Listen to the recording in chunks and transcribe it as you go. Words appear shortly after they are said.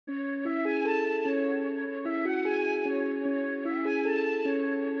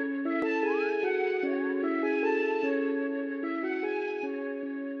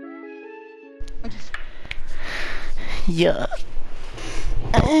Yeah.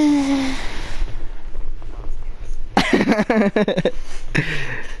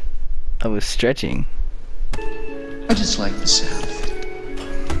 I was stretching. I just like the sound of it.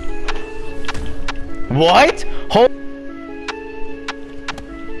 What? Hold.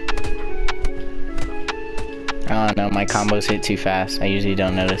 I don't know, my combos hit too fast. I usually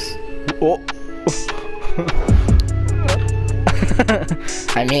don't notice. Oh.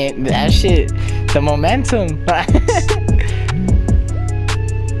 I mean, that shit, the momentum.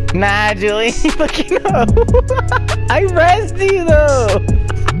 Nah, Julie, you fucking know. I rest you though.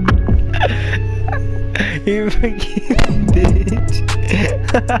 You fucking bitch.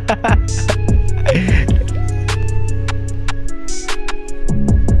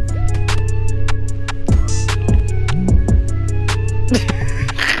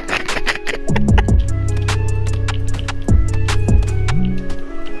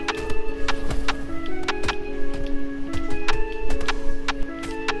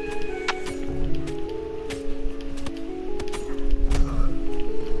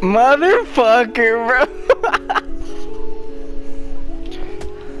 Motherfucker, bro.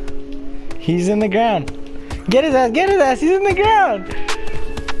 He's in the ground. Get his ass, he's in the ground.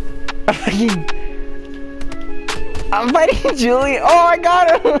 I'm fighting Julie. Oh, I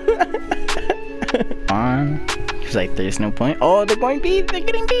got him. On. He's like, there's no point. Oh, they're going B, they're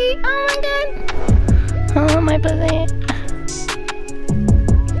getting B. Oh my god. Oh my pussy.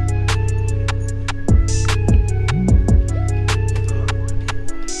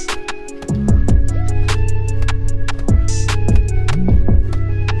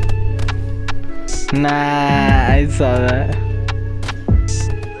 Nah, I saw that.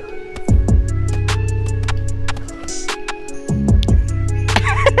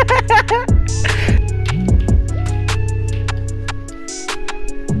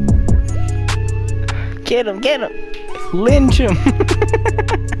 Get him, get him. Lynch him.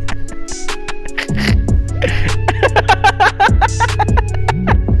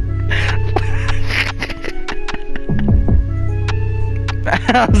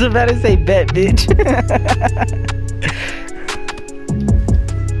 I was about to say bet, bitch.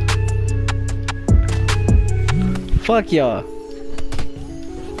 Fuck y'all.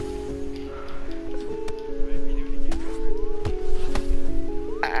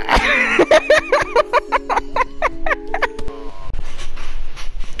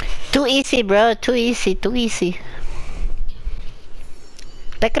 Too easy, bro. Too easy, too easy.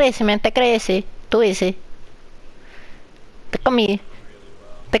 Te crece, man. Te crece. Too easy. Te comí.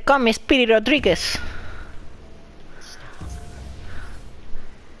 Te come Speedy Rodriguez.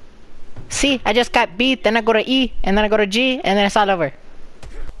 See, I just got B, then I go to E, and then I go to G, and then it's all over.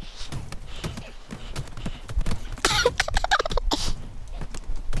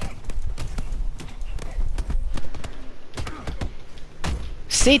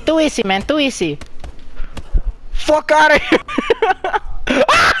 See, too easy, man, too easy. Fuck out of here!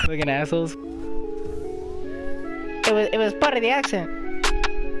 Fucking assholes. It was part of the accent.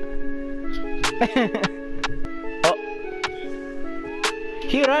 Oh.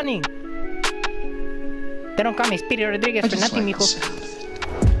 He running. They don't call me Speedy Rodriguez for nothing, mijo.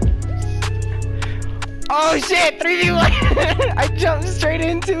 Oh shit, 3v1! I jumped straight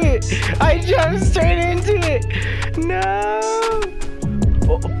into it! I jumped straight into it! No!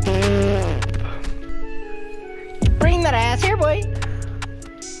 Oh. Bring that ass here, boy!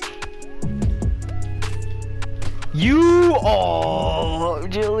 You! Oh,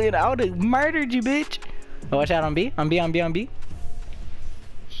 Julian, I would've murdered you, bitch! Oh, watch out on B. On B, on B, on B.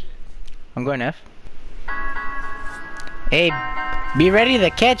 I'm going F. Hey, be ready to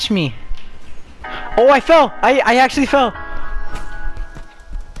catch me. Oh, I fell! I actually fell!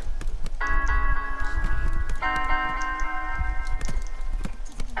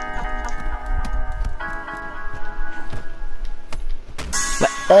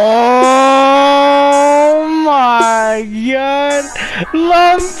 Oh my god!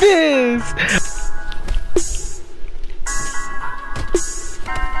 Lumpus!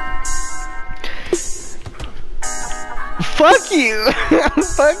 Fuck you!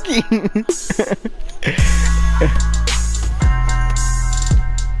 Fuck you!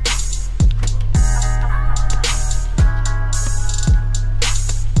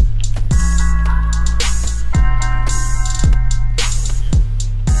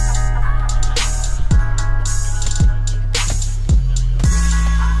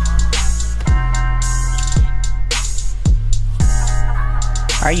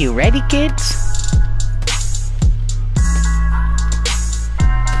 Are you ready, kids?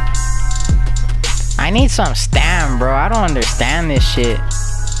 I need some stam, bro. I don't understand this shit.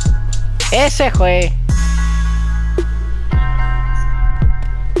 Ese güey.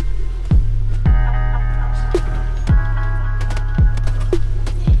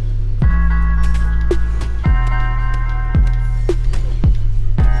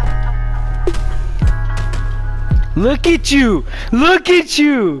 Look at you! Look at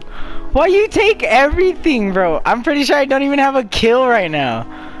you! Why you take everything, bro? I'm pretty sure I don't even have a kill right now.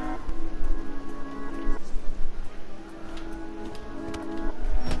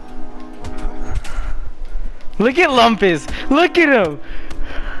 Look at Lumpus! Look at him!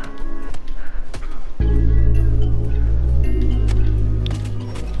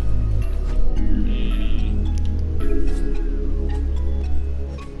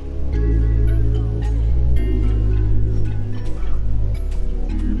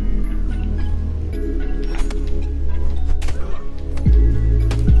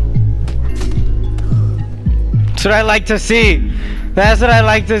 That's what I like to see. That's what I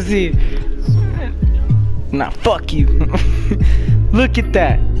like to see. Nah, fuck you. Look at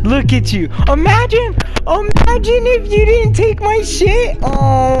that. Look at you. Imagine if you didn't take my shit.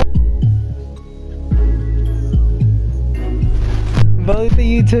 Oh. Both of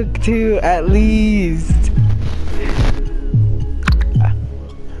you took two at least. I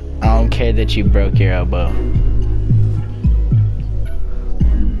don't care that you broke your elbow.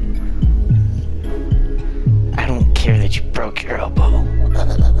 Care that you broke your elbow.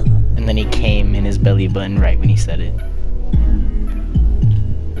 And then he came in his belly button right when he said it.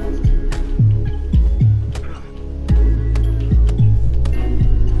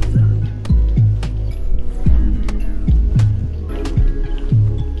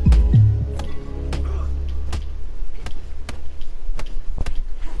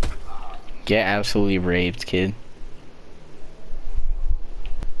 Get absolutely raped, kid.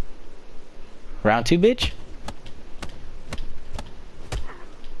 Round 2, bitch?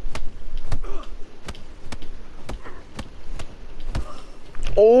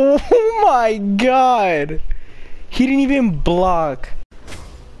 Oh my god! He didn't even block.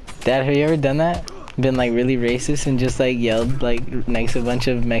 Dad, have you ever done that? Been like really racist and just like yelled like next to a bunch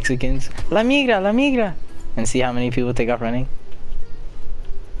of Mexicans, La migra, la migra, and see how many people take off running?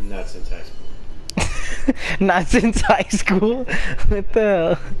 Not since high school. Not since high school? What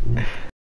the hell?